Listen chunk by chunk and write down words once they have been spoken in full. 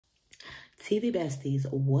TV besties,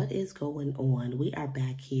 what is going on? We are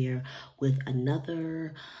back here with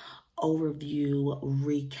another overview,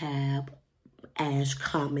 recap, Ash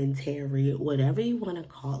commentary, whatever you want to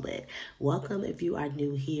call it. Welcome if you are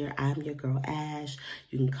new here. I'm your girl Ash.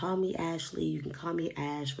 You can call me Ashley. You can call me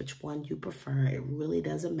Ash, which one you prefer. It really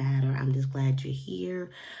doesn't matter. I'm just glad you're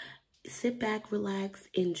here. Sit back, relax,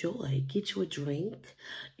 enjoy. Get you a drink.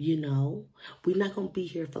 You know, we're not going to be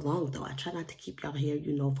here for long, though. I try not to keep y'all here,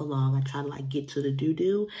 for long. I try to, get to the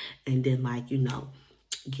doo-doo and then,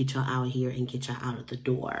 get y'all out here and get y'all out of the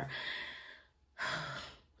door.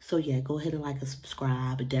 So, yeah, go ahead and like and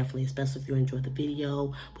subscribe. Definitely, especially if you enjoyed the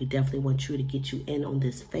video. We definitely want you to get you in on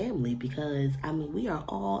this family because, we are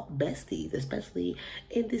all besties, especially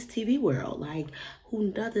in this TV world.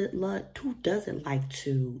 Who doesn't like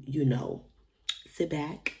to, sit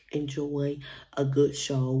back, enjoy a good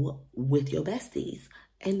show with your besties?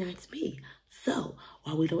 And that's me. So,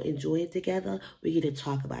 while we don't enjoy it together, we get to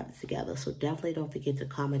talk about it together. So definitely don't forget to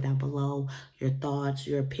comment down below your thoughts,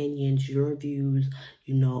 your opinions, your views,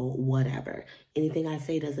 whatever. Anything I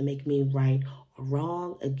say doesn't make me right or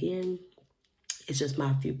wrong. Again, it's just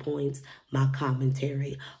my viewpoints, my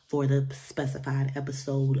commentary for the specified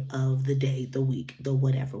episode of the day, the week, the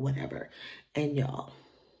whatever. And y'all,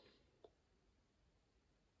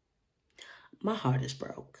 my heart is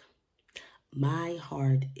broke. My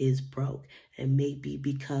heart is broke, and maybe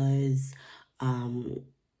because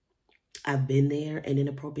I've been there in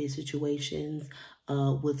inappropriate situations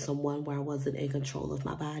with someone where I wasn't in control of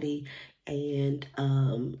my body, and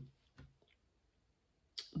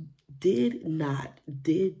did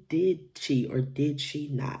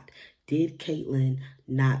Catelynn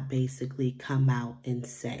not basically come out and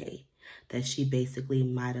say that she basically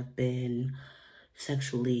might have been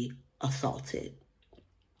sexually assaulted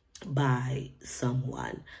by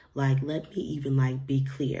someone? Let me even be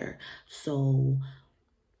clear. So,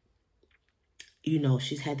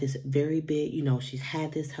 she's had this very big, she's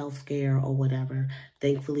had this health scare or whatever.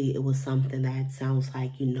 Thankfully, it was something that sounds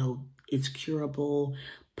like, it's curable.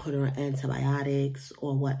 Put her on antibiotics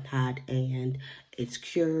or whatnot, and it's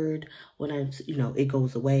cured. When it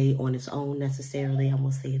goes away on its own necessarily. I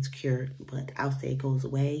won't say it's cured, but I'll say it goes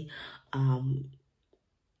away.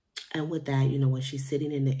 And with that, when she's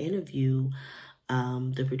sitting in the interview,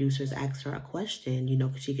 the producers asked her a question,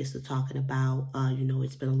 because she gets to talking about,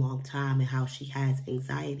 it's been a long time and how she has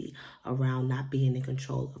anxiety around not being in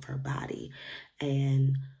control of her body.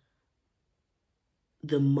 And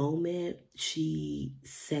the moment she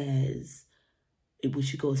says, when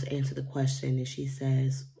she goes to answer the question and she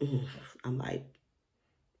says,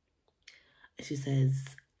 she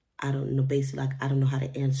says, I don't know, basically I don't know how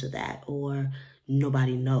to answer that, or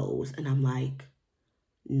nobody knows. And I'm like,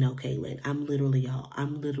 no, Catelynn. I'm literally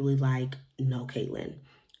like, no, Catelynn.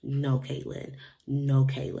 No, Catelynn. No,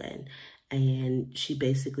 Catelynn. And she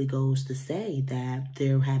basically goes to say that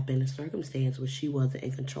there had been a circumstance where she wasn't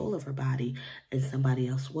in control of her body and somebody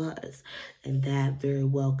else was. And that very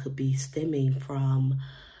well could be stemming from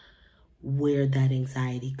where that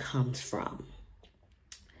anxiety comes from.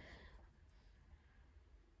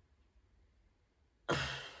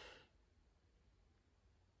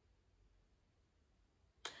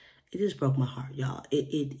 It just broke my heart, y'all.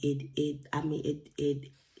 It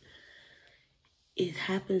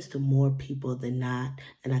happens to more people than not.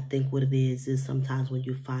 And I think what it is sometimes when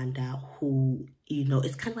you find out who,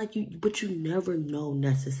 it's kind of like but you never know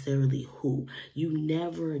necessarily who. You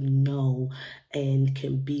never know, and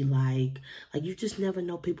can be like you just never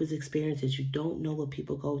know people's experiences. You don't know what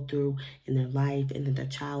people go through in their life and in their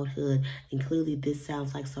childhood. And clearly this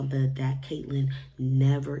sounds like something that Catelynn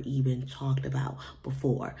never even talked about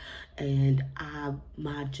before. And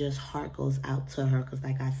my just heart goes out to her because,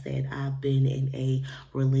 like I said, I've been in a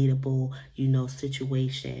relatable,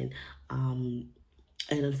 situation.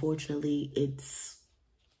 And unfortunately, it's,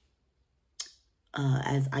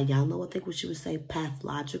 as Ayano, I think what she would say,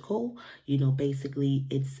 pathological. Basically,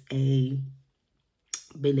 it's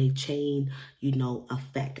been a chain,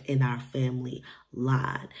 effect in our family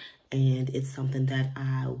line. And it's something that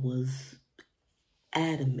I was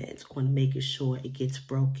adamant on making sure it gets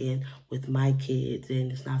broken with my kids, and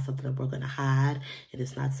it's not something that we're going to hide, and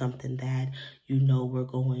it's not something that we're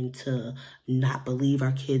going to not believe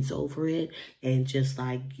our kids over it, and just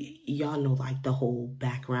y'all know the whole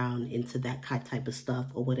background into that type of stuff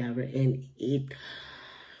or whatever. And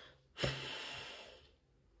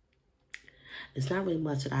it's not really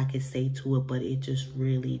much that I can say to it, but it just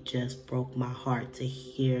really just broke my heart to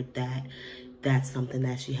hear that that's something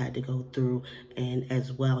that she had to go through. And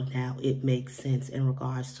as well, now it makes sense in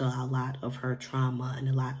regards to a lot of her trauma and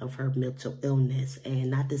a lot of her mental illness.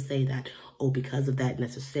 And not to say that, oh, because of that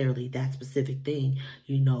necessarily, that specific thing,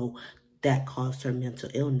 you know, that caused her mental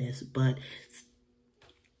illness, but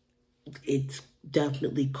it's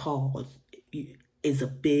definitely is a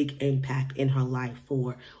big impact in her life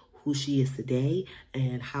for who she is today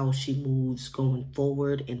and how she moves going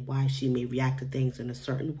forward and why she may react to things in a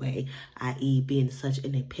certain way, i.e. being such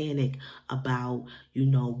in a panic about, you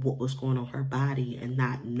know, what was going on her body and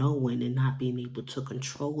not knowing and not being able to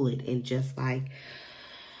control it. And just like,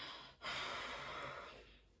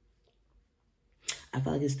 I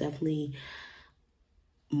feel like it's definitely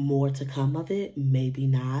more to come of it. Maybe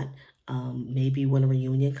not. Maybe when a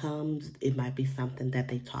reunion comes, it might be something that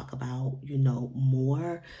they talk about, you know,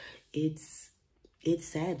 more. It's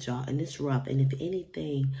sad, y'all, and it's rough. And if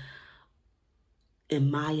anything,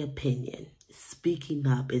 in my opinion, speaking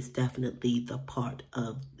up is definitely the part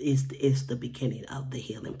of, is the beginning of the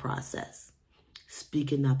healing process.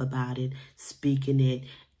 Speaking up about it, speaking it,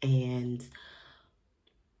 and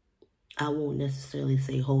I won't necessarily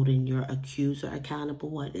say holding your accuser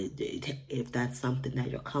accountable. If that's something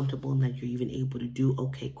that you're comfortable and that you're even able to do,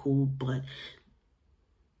 okay, cool. But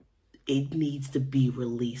it needs to be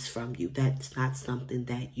released from you. That's not something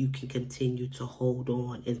that you can continue to hold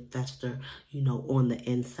on and fester, you know, on the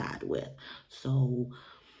inside with. So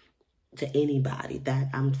to anybody that,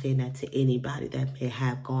 I'm saying that to anybody that may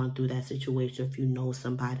have gone through that situation, if you know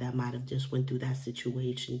somebody that might have just went through that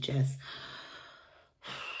situation, just,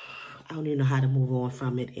 I don't even know how to move on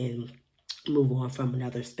from it and move on from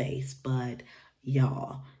another space. But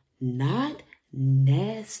y'all, not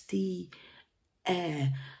nasty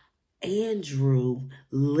Andrew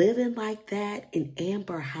living like that in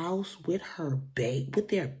Amber house with with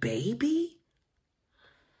their baby.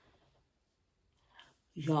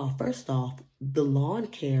 Y'all, first off, the lawn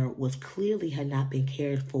care was clearly had not been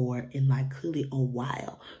cared for in like clearly a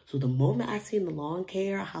while. So the moment I seen the lawn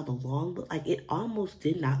care, how the lawn looked, like it almost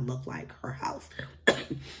did not look like her house.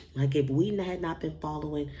 Like if we had not been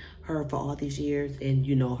following her for all these years, and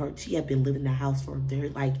you know she had been living in the house for a very,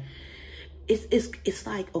 like, it's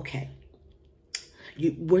like, okay,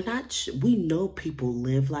 we know people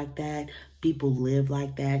live like that. People live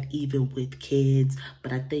like that even with kids.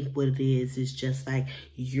 But I think what it is just like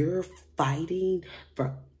you're fighting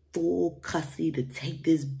for full custody to take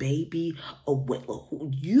this baby away.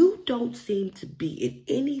 You don't seem to be in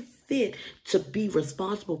any fit to be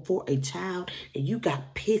responsible for a child, and you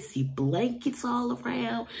got pissy blankets all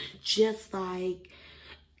around, just like,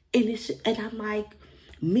 and I'm like,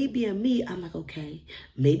 me being me, I'm like, okay,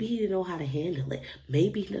 maybe he didn't know how to handle it.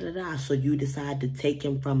 Maybe da-da-da. So you decide to take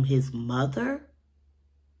him from his mother?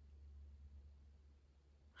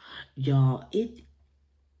 Y'all,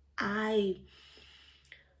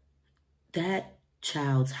 that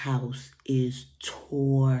child's house is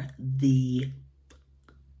tore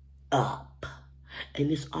up.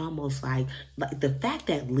 And it's almost like the fact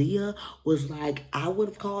that Leah was like, I would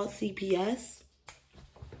have called CPS.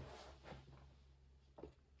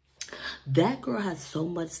 That girl has so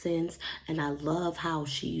much sense, and I love how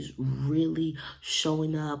she's really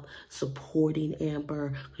showing up, supporting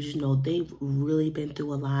Amber, because, you know, they've really been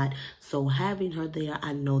through a lot. So having her there,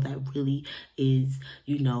 I know that really is,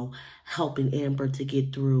 you know, helping Amber to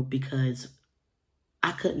get through, because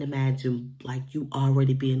I couldn't imagine, like, you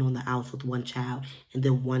already being on the outs with one child, and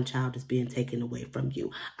then one child is being taken away from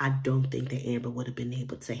you. I don't think that Amber would have been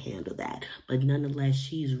able to handle that. But nonetheless,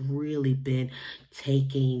 she's really been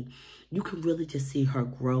taking... You can really just see her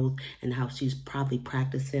growth and how she's probably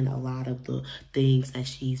practicing a lot of the things that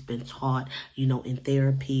she's been taught, you know, in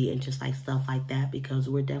therapy and just like stuff like that, because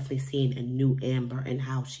we're definitely seeing a new Amber and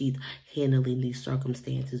how she's handling these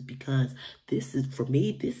circumstances, because this is, for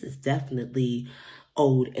me, this is definitely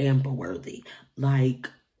old Amber worthy. Like,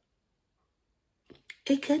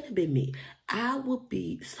 it couldn't have been me.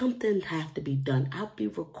 Something have to be done. I'll be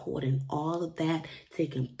recording all of that,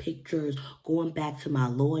 taking pictures, going back to my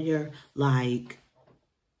lawyer. Like,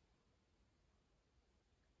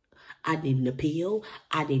 I need an appeal.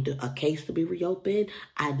 I need a case to be reopened.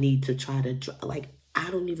 I need to try to, like, I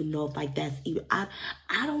don't even know if, like, that's even, I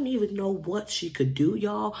don't even know what she could do,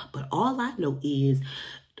 y'all. But all I know is,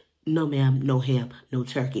 no ma'am, no ham, no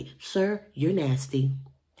turkey. Sir, you're nasty.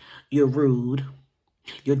 You're rude.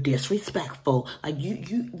 You're disrespectful. Like, you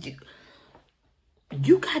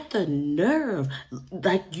got the nerve.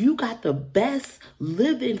 Like, you got the best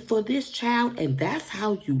living for this child, and that's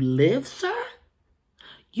how you live, sir?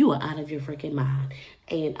 You are out of your freaking mind.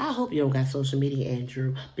 And I hope you don't got social media,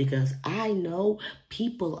 Andrew, because I know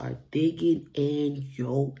people are digging in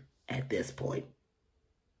yo at this point.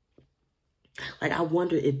 Like, I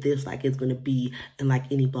wonder if this, like, is going to be in,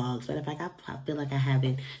 like, any blogs. But in fact, I feel like I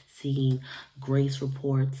haven't seen Grace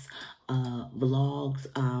Report's vlogs,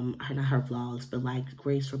 not her vlogs, but, like,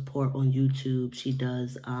 Grace Report on YouTube. She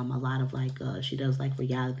does a lot of, like, she does, like,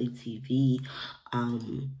 reality TV.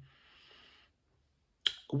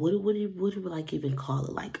 What do you, like, even call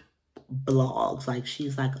it? Like, blogs. Like,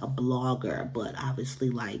 she's, like, a blogger, but obviously,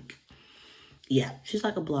 like, yeah, she's,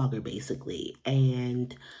 like, a blogger, basically.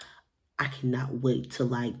 And I cannot wait to,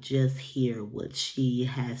 like, just hear what she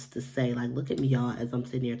has to say. Like, look at me, y'all, as I'm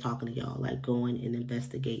sitting here talking to y'all, like, going and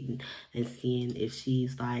investigating and seeing if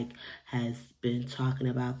she's, like, has been talking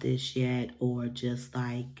about this yet, or just,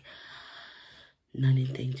 like, not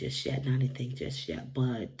anything just yet,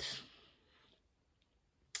 but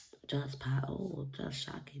just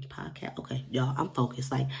shocking podcast. Okay, y'all, I'm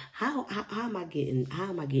focused. Like, how am I getting,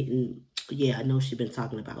 yeah, I know she's been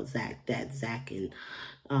talking about Zach and Zach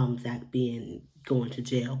going to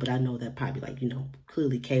jail, but I know that probably, like, you know,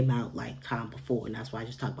 clearly came out, like, time before, and that's why I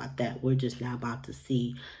just talked about that. We're just now about to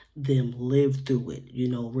see them live through it, you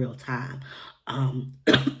know, real time.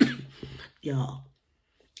 Y'all,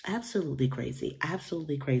 absolutely crazy,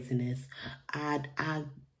 absolutely craziness. I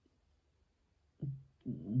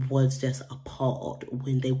was just appalled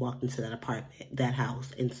when they walked into that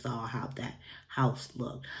house, and saw how that house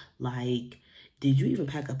looked. Like, did you even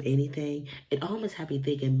pack up anything? It almost had me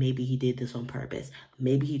thinking maybe he did this on purpose.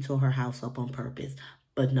 Maybe he tore her house up on purpose.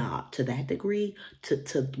 But nah, to that degree,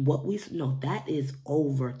 to what we know, that is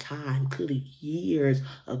over time. Clearly years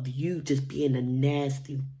of you just being a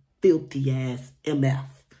nasty, filthy ass MF.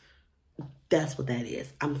 That's what that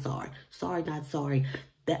is. I'm sorry. Sorry, not sorry.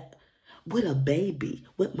 That, with a baby,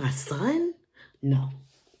 with my son? No.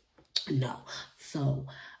 So,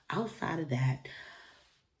 outside of that,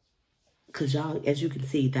 because y'all, as you can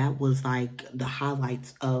see, that was, like, the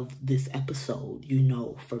highlights of this episode, you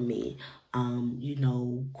know, for me. You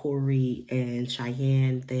know, Corey and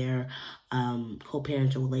Cheyenne, their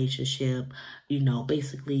co-parental relationship, you know,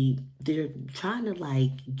 basically they're trying to,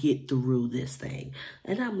 like, get through this thing.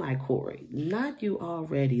 And I'm like, Corey, not you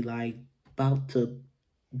already, like,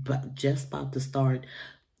 just about to start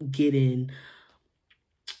getting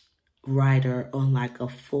Ryder on, like, a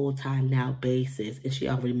full-time now basis, and she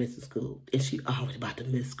already misses school, and she already about to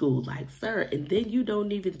miss school, like, sir. And then you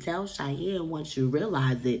don't even tell Cheyenne once you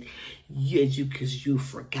realize it, because you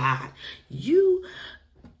forgot.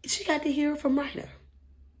 She got to hear it from Ryder,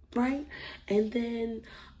 right? And then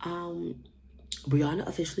Brianna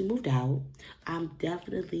officially moved out. I'm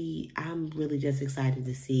really just excited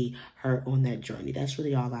to see her on that journey. That's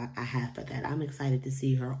really all I have for that. I'm excited to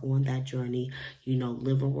see her on that journey, you know,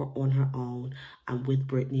 living on her own. I'm with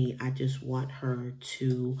Brittany. I just want her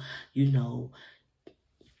to, you know,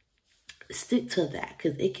 stick to that,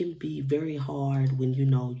 because it can be very hard when, you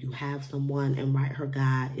know, you have someone, and right, her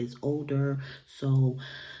guy is older, so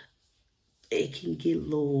it can get a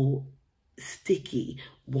little sticky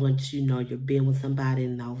once, you know, you're being with somebody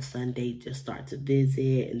and all of a sudden they just start to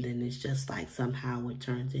visit, and then it's just like somehow it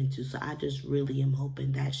turns into. So I just really am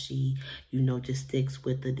hoping that she, you know, just sticks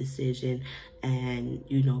with the decision, and,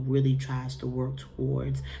 you know, really tries to work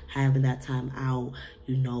towards having that time out,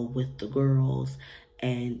 you know, with the girls.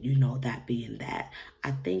 And, you know, that being that, I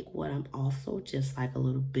think what I'm also just, like, a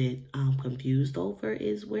little bit confused over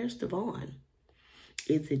is, where's Devon?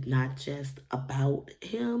 Is it not just about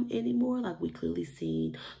him anymore? Like, we clearly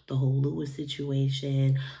seen the whole Lewis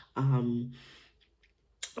situation. But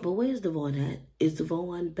where's Devon at? Is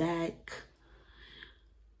Devon back?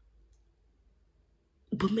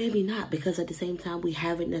 But maybe not, because at the same time, we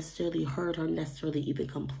haven't necessarily heard her necessarily even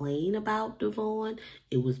complain about Devon.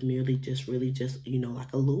 It was merely just really just, you know,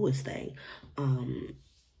 like a Lewis thing. I'm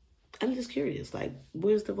just curious, like,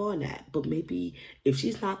 where's Devon at? But maybe if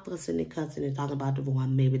she's not fussing and cussing and talking about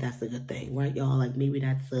Devon, maybe that's a good thing, right, y'all? Like, maybe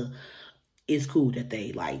it's cool that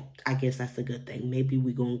they, like, I guess that's a good thing. Maybe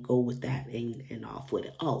we're going to go with that and off with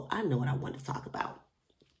it. Oh, I know what I want to talk about.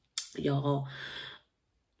 Y'all,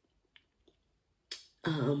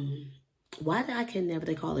 why I can never,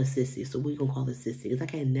 they call her Sissy, so we're gonna call her Sissy, because I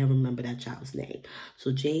can never remember that child's name.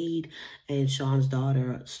 So Jade and Sean's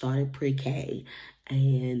daughter started pre-K,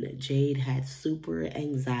 and Jade had super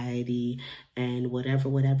anxiety and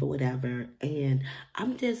whatever. And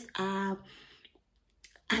I'm just, I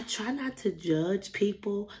try not to judge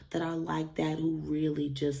people that are like that, who really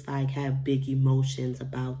just, like, have big emotions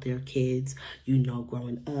about their kids, you know,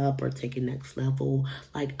 growing up or taking next level.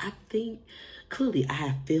 Like, I think clearly I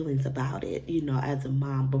have feelings about it, you know, as a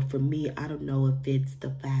mom. But for me, I don't know if it's the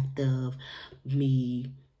fact of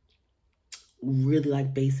me really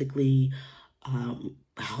like basically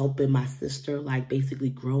helping my sister, like basically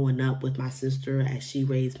growing up with my sister as she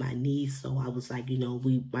raised my niece. So I was like, you know,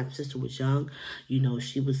 my sister was young, you know,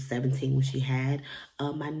 she was 17 when she had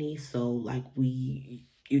my niece. So like we,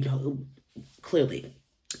 you know, clearly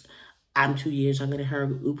I'm 2 years younger than her.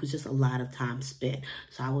 It was just a lot of time spent.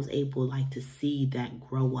 So I was able like to see that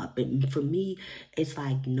grow up. And for me, it's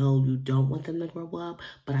like, no, you don't want them to grow up.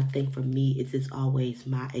 But I think for me, it's just always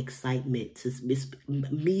my excitement.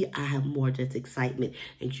 Me, I have more just excitement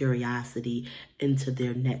and curiosity into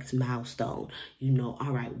their next milestone. You know,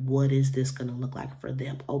 all right, what is this going to look like for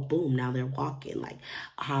them? Oh, boom, now they're walking. Like,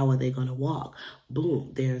 how are they going to walk?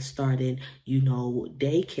 Boom, they're starting, you know,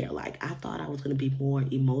 daycare. Like, I thought I was going to be more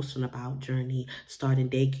emotional about Journey starting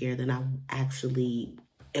daycare than I actually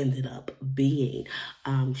ended up being.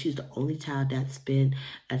 She's the only child that spent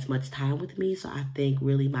as much time with me. So I think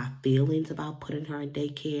really my feelings about putting her in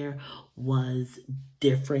daycare was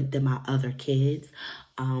different than my other kids.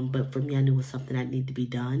 But for me, I knew it was something that needed to be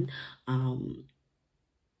done.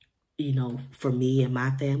 You know, for me and my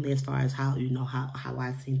family, as far as how, you know, how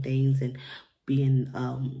I seen things and being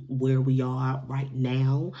where we are right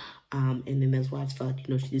now. And then as well, I felt like,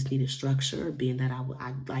 you know, she just needed structure, being that I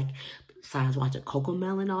like, besides watching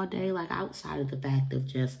Cocomelon all day, like outside of the fact of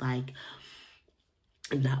just like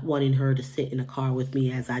not wanting her to sit in a car with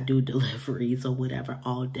me as I do deliveries or whatever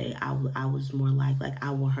all day. I was more like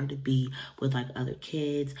I want her to be with like other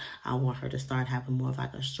kids. I want her to start having more of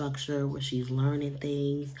like a structure where she's learning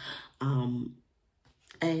things.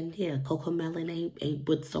 And yeah, Cocomelon ain't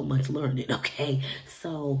with so much learning, okay?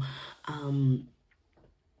 So,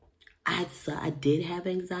 I did have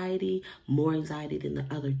anxiety, more anxiety than the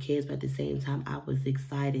other kids, but at the same time, I was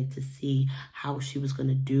excited to see how she was going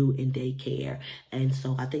to do in daycare. And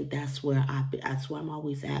so I think that's where I'm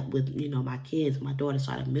always at with, you know, my kids. My daughter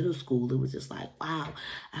started middle school. It was just like, wow,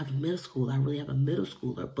 I have a middle school. I really have a middle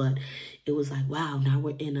schooler. But it was like, wow, now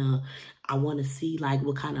we're I want to see like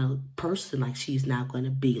what kind of person like she's now going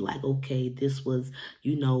to be. Like, okay, this was,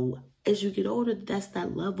 you know, as you get older, that's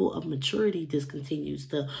that level of maturity just continues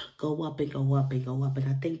to go up and go up and go up. And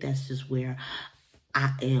I think that's just where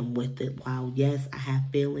I am with it. While yes, I have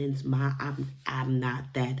feelings, I'm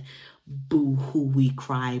not that boo-hooey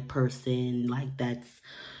cry person like that's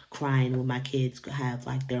crying when my kids have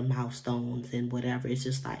like their milestones and whatever. It's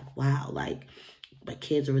just like, wow, like my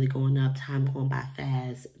kids are really going up, time going by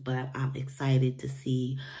fast, but I'm excited to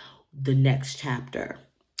see the next chapter,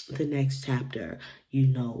 you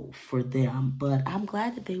know, for them. But I'm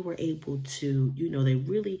glad that they were able to, you know, they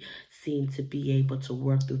really seem to be able to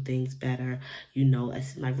work through things better. You know, it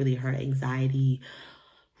seemed like really her anxiety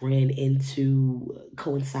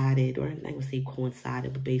coincided, or I'm not gonna say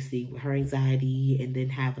coincided, but basically her anxiety and then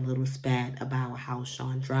having a little spat about how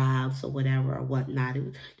Sean drives or whatever or whatnot. It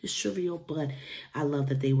was just trivial, but I love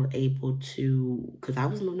that they were able to, because I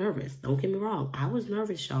was a little nervous. Don't get me wrong. I was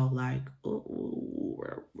nervous, y'all. Like,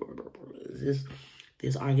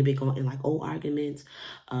 this argument going in, like old arguments,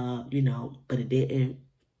 you know, but it didn't.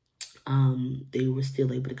 They were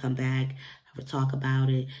still able to come back, have a talk about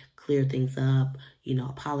it, clear things up, you know,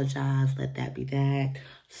 apologize, let that be that.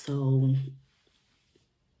 So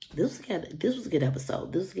this was a good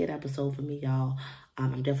episode. This was a good episode for me, y'all.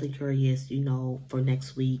 I'm definitely curious, you know, for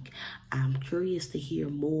next week. I'm curious to hear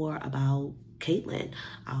more about Catelynn.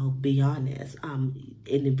 I'll be honest.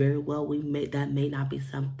 And very well, that may not be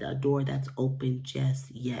a door that's open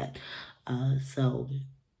just yet. So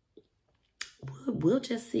we'll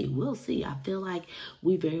just see. We'll see. I feel like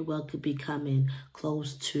we very well could be coming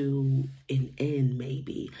close to an end,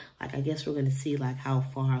 maybe. Like, I guess we're going to see, like, how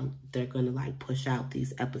far they're going to, like, push out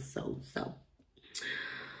these episodes. So,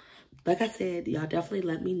 like I said, y'all definitely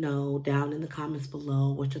let me know down in the comments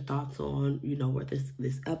below what your thoughts on, you know, what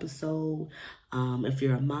this episode. If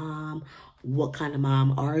you're a mom, what kind of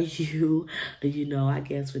mom are you? You know, I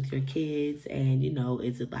guess with your kids, and you know,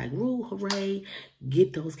 is it like, woo, hooray,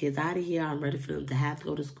 get those kids out of here, I'm ready for them to have to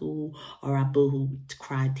go to school, or I boo-hoo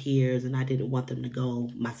cried tears and I didn't want them to go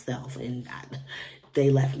myself and they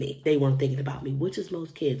left me. They weren't thinking about me, which is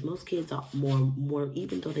most kids. Most kids are more,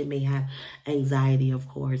 even though they may have anxiety, of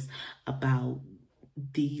course, about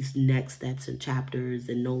these next steps and chapters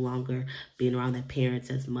and no longer being around their parents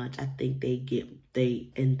as much. I think they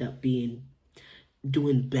end up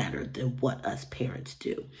doing better than what us parents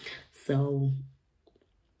do. So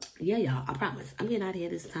yeah, y'all, I promise I'm getting out of here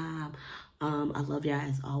this time. I love y'all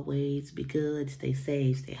as always. Be good, stay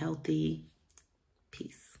safe, stay healthy.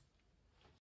 Peace.